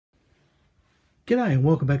G'day and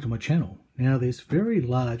welcome back to my channel. Now this very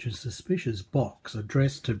large and suspicious box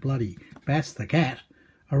addressed to bloody Bass the cat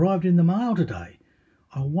arrived in the mail today.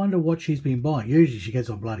 I wonder what she's been buying. Usually she gets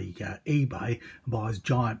on bloody eBay and buys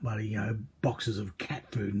giant bloody boxes of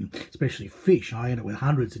cat food and especially fish. I end up with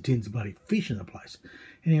hundreds of tins of bloody fish in the place.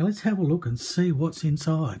 Anyhow, let's have a look and see what's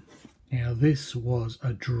inside. Now this was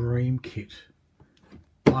a dream kit.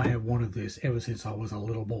 I have wanted this ever since I was a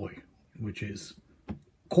little boy, which is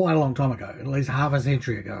quite a long time ago, at least half a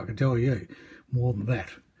century ago, I can tell you, more than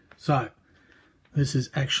that. So, this is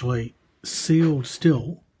actually sealed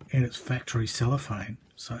still in its factory cellophane.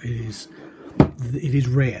 So it is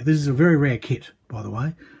rare. This is a very rare kit, by the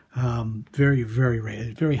way. Very, very rare.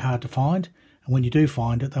 It's very hard to find, and when you do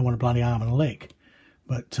find it, they want a bloody arm and a leg.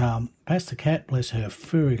 But Bass the cat, bless her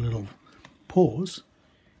furry little paws,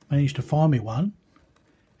 managed to find me one,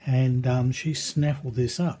 and she snaffled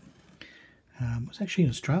this up. It's actually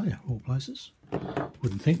in Australia, of all places.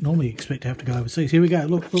 Wouldn't think. Normally you expect to have to go overseas. Here we go.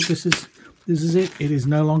 Look, this is it. It is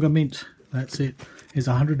no longer mint. That's it. It's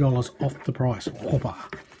 $100 off the price. Whopper.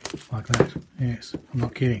 Like that. Yes, I'm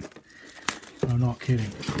not kidding. I'm not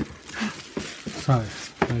kidding. So,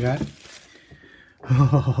 there we go.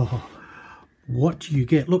 Oh, what do you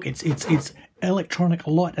get? Look, it's electronic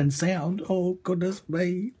light and sound. Oh, goodness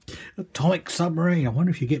me. Atomic submarine. I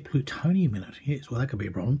wonder if you get plutonium in it. Yes, well, that could be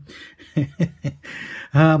a problem.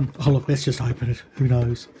 Oh, look, let's just open it. Who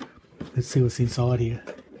knows? Let's see what's inside here.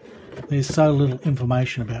 There's so little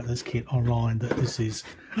information about this kit online that this is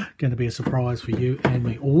going to be a surprise for you and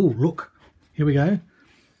me. Oh, look. Here we go.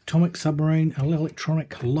 Atomic submarine,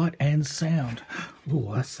 electronic light and sound.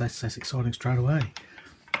 Oh, that's exciting straight away.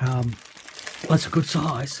 That's a good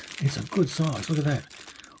size. It's a good size. Look at that.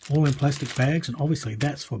 All in plastic bags, and obviously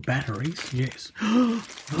that's for batteries. Yes.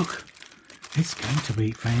 Look, it's going to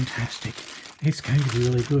be fantastic. It's going to be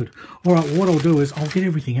really good. All right, what I'll do is I'll get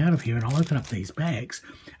everything out of here and I'll open up these bags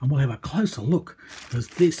and we'll have a closer look, because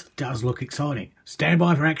this does look exciting. Stand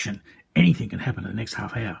by for action. Anything can happen in the next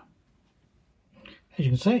half hour. As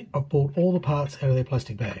you can see, I've bought all the parts out of their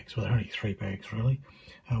plastic bags. Well, there are only 3 bags really.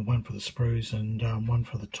 One for the sprues and one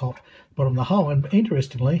for the top, bottom of the hull. And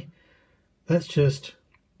interestingly, that's just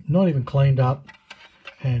not even cleaned up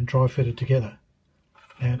and dry fitted together.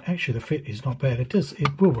 And actually the fit is not bad. It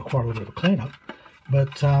will require a little bit of a clean-up,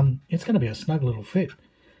 but it's going to be a snug little fit.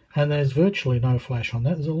 And there's virtually no flash on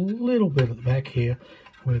that. There's a little bit at the back here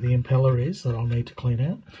where the impeller is that I'll need to clean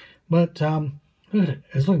out. But look at it,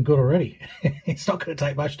 it's looking good already. It's not going to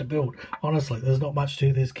take much to build. Honestly, there's not much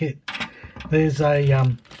to this kit. There's a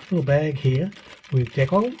little bag here with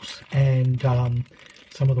decals and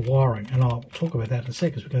some of the wiring, and I'll talk about that in a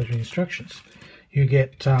sec as we go through the instructions. You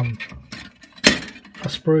get a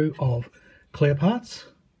sprue of clear parts,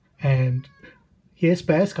 and yes,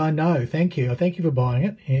 Bask, I know, thank you. I thank you for buying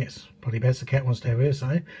it. Yes, bloody Bass the cat wants to have her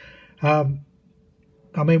say. I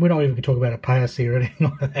mean, we're not even going to talk about opacity or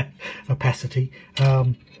anything like that. Opacity.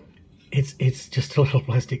 It's just a little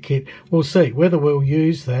plastic kit. We'll see whether we'll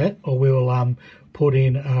use that or we'll put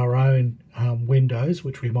in our own windows,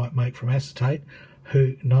 which we might make from acetate.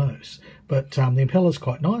 Who knows? But the impeller's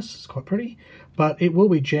quite nice. It's quite pretty. But it will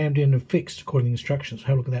be jammed in and fixed according to the instructions. We'll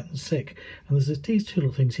have a look at that in a sec. And there's these 2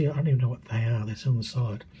 little things here. I don't even know what they are. They're on the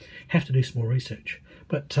side. Have to do some more research.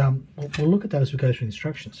 But we'll look at that as we go through the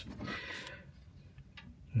instructions.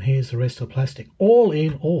 And here's the rest of the plastic. All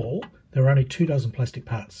in all, there are only 2 dozen plastic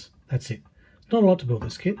parts. That's it. Not a lot to build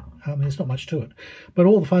this kit. There's not much to it. But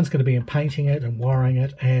all the fun's going to be in painting it and wiring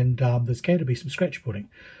it, and there's going to be some scratch putting.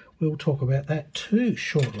 We'll talk about that too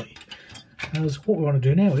shortly. As what we want to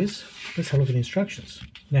do now is, let's have a look at the instructions.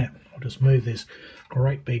 Now, I'll just move this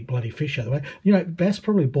great big bloody fish out of the way. You know, Bass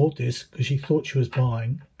probably bought this because she thought she was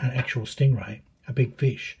buying an actual stingray, a big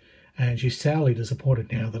fish. And she's sourly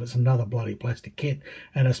disappointed now that it's another bloody plastic kit,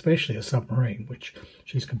 and especially a submarine, which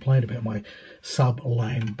she's complained about my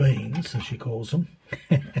sub-lame beans, as she calls them.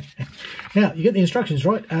 Now, you get the instructions,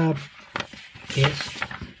 right? Yes.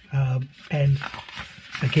 And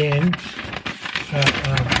again,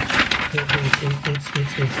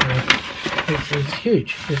 it's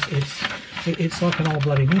huge. It's like an old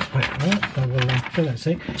bloody newspaper, right? So we'll get that in a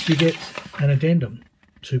sec. You get an addendum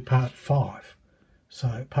to part 5.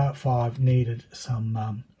 So part 5 needed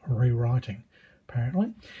some rewriting,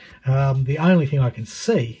 apparently. The only thing I can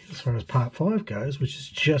see as far as part 5 goes, which is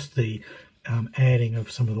just the adding of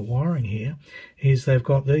some of the wiring here, is they've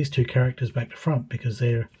got these 2 characters back to front because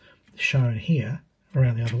they're shown here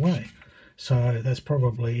around the other way. So that's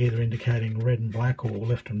probably either indicating red and black or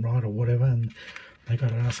left and right or whatever, and they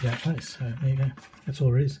got an ask about face. So there you go. That's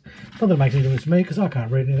all it is. Not that it makes any difference to me because I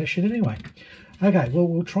can't read any of that shit anyway. Okay, well,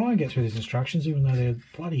 we'll try and get through these instructions, even though they're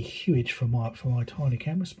bloody huge for my tiny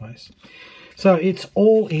camera space. So it's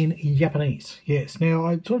all in Japanese. Yes. Now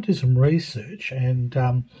I sort of did some research, and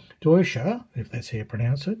Doyusha, if that's how you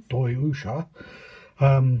pronounce it, Doyusha.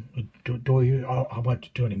 I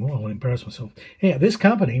won't do any more. I won't embarrass myself. Yeah, this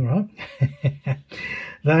company, right?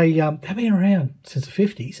 they've been around since the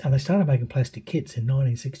 50s, and they started making plastic kits in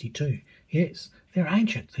 1962. Yes, they're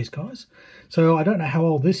ancient, these guys. So I don't know how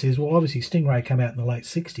old this is. Well, obviously Stingray came out in the late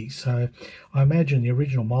 60s, so I imagine the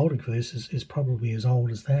original moulding for this is probably as old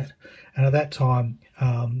as that. And at that time,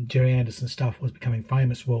 Gerry Anderson stuff was becoming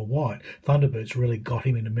famous worldwide. Thunderbirds really got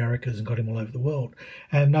him in Americas and got him all over the world.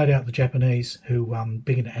 And no doubt the Japanese, who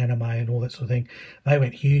big into anime and all that sort of thing, they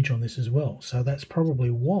went huge on this as well. So that's probably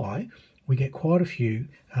why we get quite a few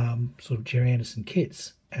sort of Gerry Anderson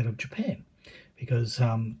kits out of Japan, because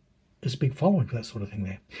there's a big following for that sort of thing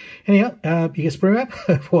there. Anyhow, you get sprue wrap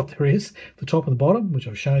of what there is, the top and the bottom, which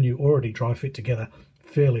I've shown you already dry fit together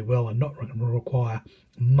fairly well and not going to require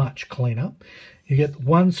much cleanup. You get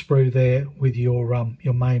one sprue there with your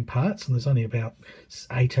main parts, and there's only about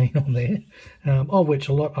 18 on there, of which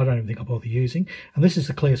a lot I don't even think I'll bother using. And this is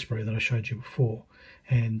the clear sprue that I showed you before,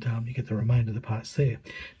 and you get the remainder of the parts there.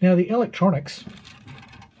 Now the electronics,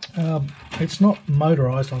 it's not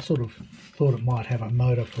motorized. I sort of thought it might have a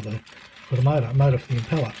motor for the motor for the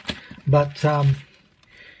impeller, but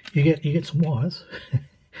you get some wires.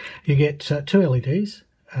 You get two LEDs,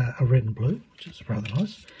 a red and blue, which is rather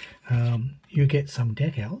nice. You get some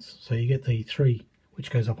decals, so you get the 3 which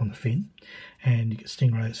goes up on the fin, and you get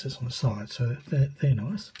Stingray that sits on the side, so they're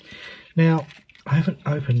nice. Now I haven't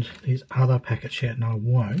opened these other packets yet, and I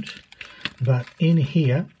won't, but in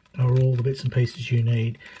here are all the bits and pieces you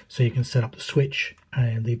need so you can set up the switch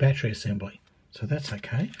and the battery assembly, so that's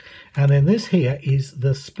okay. And then this here is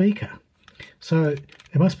the speaker, so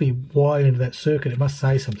it must be wired into that circuit. It must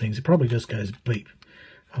say some things. It probably just goes beep.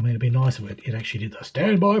 I mean, it'd be nice if it actually did the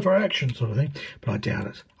stand by for action sort of thing, but I doubt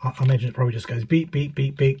it. I imagine it probably just goes beep, beep,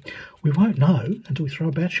 beep, beep. We won't know until we throw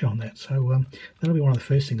a battery on that, so that'll be one of the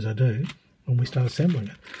first things I do when we start assembling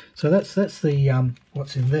it. So that's the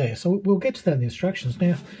what's in there. So we'll get to that in the instructions.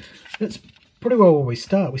 Now, that's pretty well where we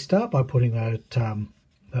start. We start by putting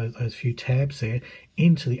those few tabs there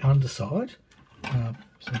into the underside. So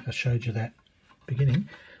I think I showed you that beginning.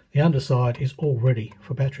 The underside is all ready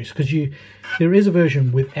for batteries, because there is a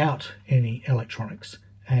version without any electronics,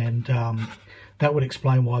 and that would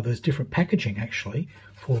explain why there's different packaging actually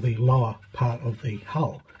for the lower part of the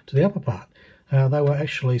hull to the upper part. They were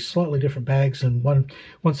actually slightly different bags, and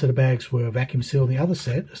one set of bags were vacuum sealed, and the other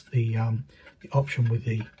set, the option with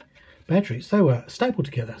the batteries, they were stapled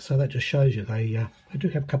together. So that just shows you they do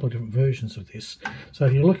have a couple of different versions of this. So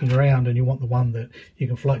if you're looking around and you want the one that you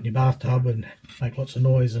can float in your bathtub and make lots of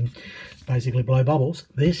noise and basically blow bubbles,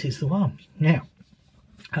 this is the one. Now,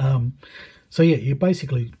 so yeah, you're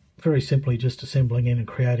basically very simply just assembling in and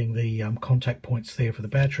creating the contact points there for the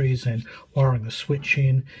batteries and wiring the switch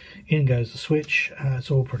in. In goes the switch.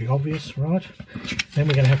 It's all pretty obvious, right? Then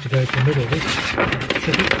we're going to have to go to the middle of this.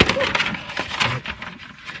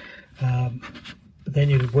 Then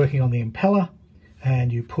you're working on the impeller,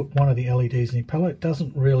 and you put one of the LEDs in the impeller. It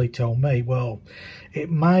doesn't really tell me. Well, it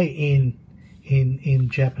may in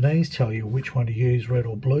Japanese tell you which one to use, red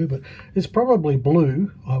or blue, but it's probably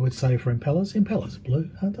blue, I would say, for impellers. Impellers are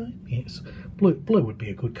blue, aren't they? Yes. Blue would be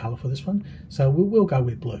a good colour for this one. So we'll go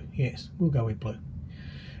with blue. Yes, we'll go with blue.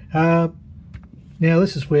 Now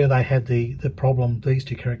this is where they had the problem. These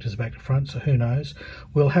two characters are back to front, so who knows.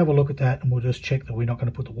 We'll have a look at that, and we'll just check that we're not going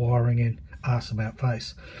to put the wiring in arse about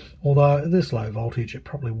face. Although at this low voltage it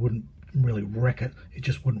probably wouldn't really wreck it, it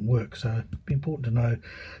just wouldn't work. So it'd be important to know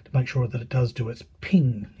to make sure that it does do its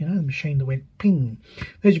ping, you know, the machine that went ping.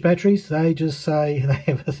 There's your batteries. They just say, they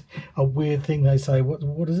have a weird thing, they say,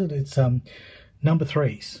 what is it? It's number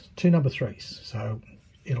 3s, 2 number 3s. So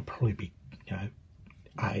it'll probably be, you know,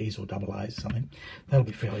 A's or double A's or something. That'll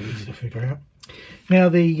be fairly easy to figure out. Now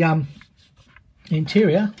the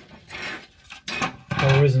interior, well,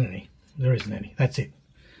 there isn't any. There isn't any. That's it.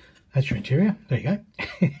 That's your interior. There you go.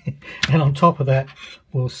 And on top of that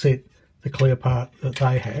will sit the clear part that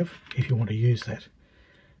they have, if you want to use that.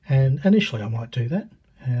 And initially I might do that.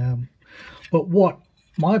 But what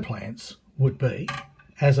my plans would be,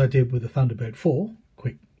 as I did with the Thunderbird 4,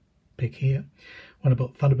 quick pick here, when I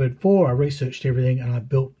built Thunderbird 4, I researched everything and I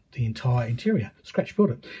built the entire interior, scratch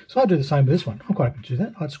built it. So I'd do the same with this one. I'm quite happy to do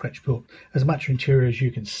that. I'd scratch build as much interior as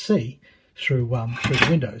you can see through the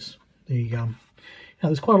windows. Now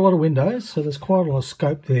there's quite a lot of windows, so there's quite a lot of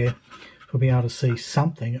scope there we'll be able to see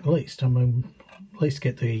something at least. I mean, at least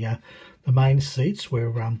get the main seats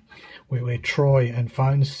where Troy and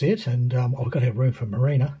Phone sit, and we've got to have room for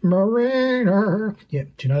Marina. Marina! Yeah,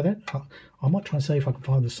 do you know that? I might try and see if I can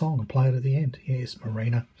find the song and play it at the end. Yes,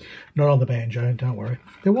 Marina. Not on the banjo, don't worry.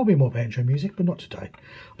 There will be more banjo music, but not today.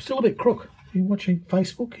 I'm still a bit crook. You're watching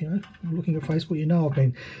Facebook, you know, looking at Facebook, you know I've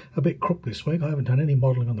been a bit crook this week. I haven't done any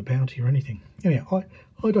modelling on the Bounty or anything. Anyhow,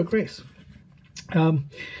 I digress.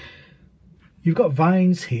 You've got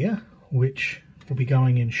vanes here, which will be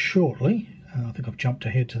going in shortly. I think I've jumped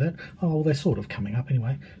ahead to that. Oh, well, they're sort of coming up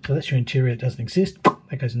anyway. So that's your interior that doesn't exist.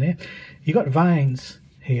 That goes in there. You've got vanes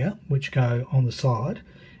here, which go on the side,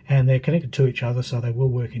 and they're connected to each other, so they will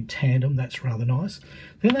work in tandem. That's rather nice.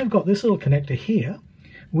 Then they've got this little connector here,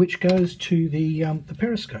 which goes to the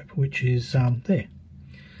periscope, which is there.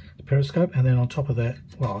 The periscope, and then on top of that,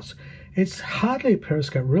 well, it's hardly a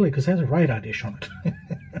periscope really, because it has a radar dish on it.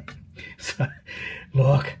 So,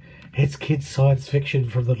 look, it's kids' science fiction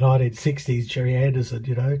from the 1960s, Gerry Anderson,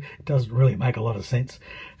 you know. It doesn't really make a lot of sense.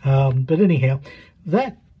 But anyhow,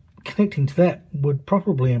 that connecting to that would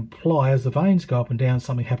probably imply, as the vanes go up and down,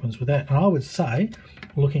 something happens with that. And I would say,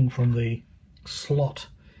 looking from the slot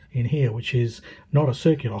in here, which is not a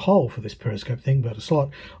circular hole for this periscope thing, but a slot,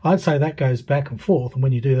 I'd say that goes back and forth, and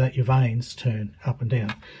when you do that, your vanes turn up and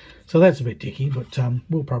down. So that's a bit dicky, but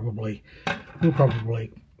we'll probably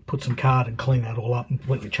put some card and clean that all up and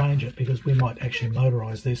completely change it, because we might actually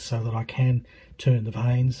motorise this so that I can turn the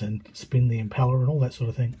vanes and spin the impeller and all that sort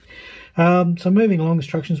of thing. So moving along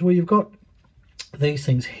instructions, well, you've got these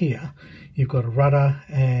things here. You've got a rudder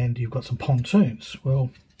and you've got some pontoons. Well,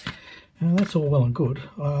 that's all well and good.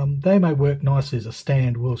 They may work nicely as a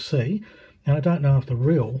stand, we'll see. And I don't know if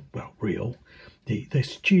the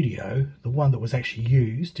studio, the one that was actually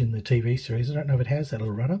used in the TV series, I don't know if it has that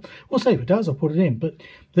little rudder. We'll see if it does, I'll put it in. But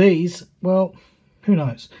these, well, who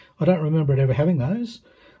knows? I don't remember it ever having those,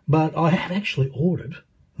 but I have actually ordered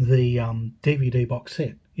the DVD box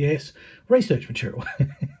set. Yes, research material.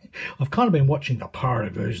 I've kind of been watching the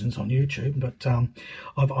pirated versions on YouTube, but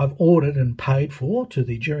I've ordered and paid for to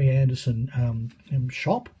the Gerry Anderson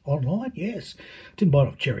shop online. Yes, didn't buy it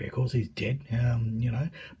off Gerry, of course, he's dead, you know.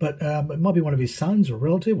 But it might be one of his sons or a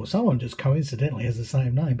relative, or someone just coincidentally has the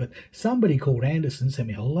same name. But somebody called Anderson sent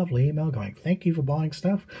me a lovely email going, "Thank you for buying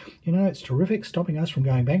stuff. You know, it's terrific, stopping us from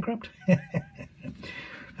going bankrupt."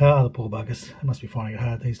 Oh, the poor buggers. They must be finding it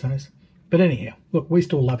hard these days. But anyhow, look, we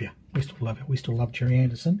still love you. We still love it. We still love Gerry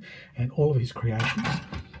Anderson and all of his creations.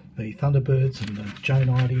 The Thunderbirds and the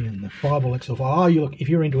J90 and the Bible XL5. Oh, you look, if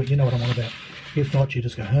you're into it, you know what I'm on about. If not, you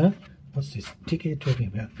just go, huh? What's this dickhead talking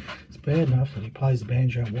about? It's bad enough that he plays the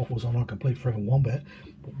banjo and waffles on a complete friggin' wombat.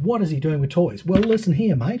 But what is he doing with toys? Well, listen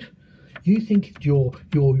here, mate. You think your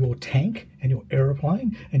tank and your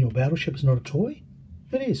aeroplane and your battleship is not a toy?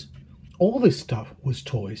 It is. All this stuff was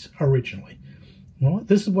toys originally. Right?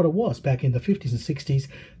 This is what it was back in the 50s and 60s.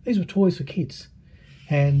 These were toys for kids.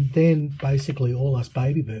 And then basically all us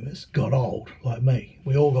baby boomers got old, like me.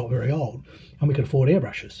 We all got very old, and we could afford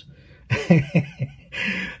airbrushes.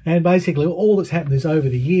 And basically all that's happened is over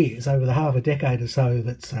the years, over the half a decade or so,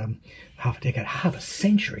 that's half a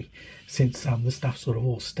century since this stuff sort of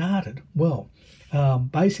all started. Well,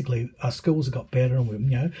 basically our schools have got better, and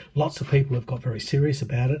you know, lots of people have got very serious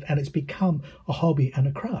about it, and it's become a hobby and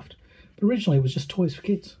a craft. Originally, it was just toys for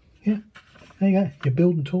kids. Yeah, there you go. You're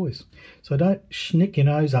building toys. So don't schnick your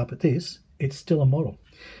nose up at this. It's still a model.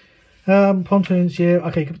 Pontoons, yeah.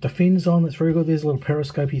 Okay, you put the fins on. That's very good. There's a little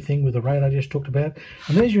periscopy thing with the radar I just talked about.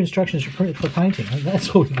 And there's your instructions for painting. And that's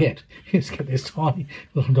all you get. You just get this tiny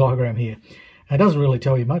little diagram here. And it doesn't really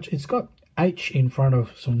tell you much. It's got H in front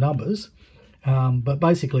of some numbers. But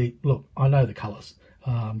basically, look, I know the colours.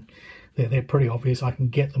 They're pretty obvious. I can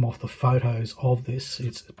get them off the photos of this.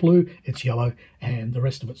 It's blue, it's yellow, and the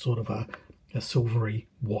rest of it's sort of a silvery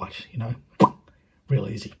white, you know. Real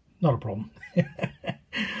easy. Not a problem.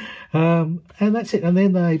 And that's it. And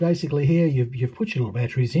then they basically here, you've put your little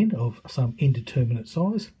batteries in of some indeterminate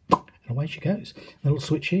size, and away she goes. The little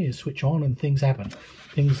switch here is switch on and things happen.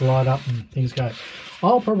 Things light up and things go.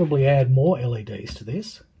 I'll probably add more LEDs to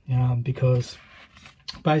this because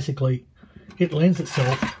basically it lends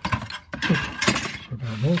itself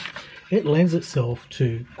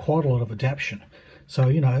to quite a lot of adaptation. So,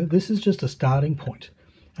 you know, this is just a starting point.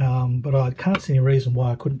 But I can't see any reason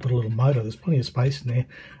why I couldn't put a little motor. There's plenty of space in there,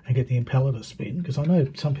 and get the impeller to spin, because I know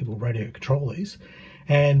some people radio control these.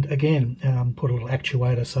 And again, put a little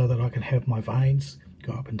actuator so that I can have my vanes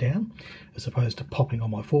go up and down, as opposed to popping on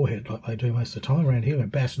my forehead like they do most of the time around here when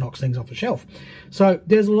Bass knocks things off the shelf. So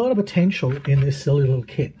there's a lot of potential in this silly little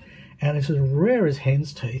kit. and it's as rare as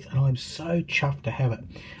hen's teeth, and I'm so chuffed to have it.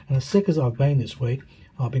 And as sick as I've been this week,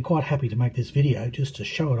 I've been quite happy to make this video just to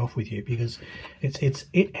show it off with you, because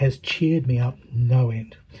it has cheered me up no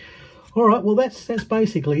end. All right, well, that's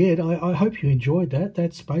basically it. I hope you enjoyed that.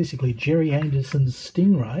 That's basically Gerry Anderson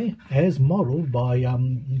Stingray as modelled by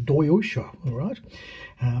Doyusha, all right?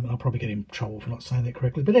 I'll probably get in trouble for not saying that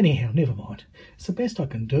correctly, but anyhow, never mind. It's the best I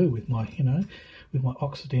can do with my, with my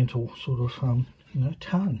Occidental sort of,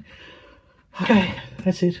 tongue. Okay,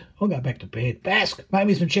 that's it. I'll go back to bed. Bask, make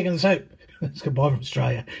me some chicken soup. It's goodbye from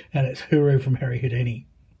Australia, and it's hooroo from Harry Houdini.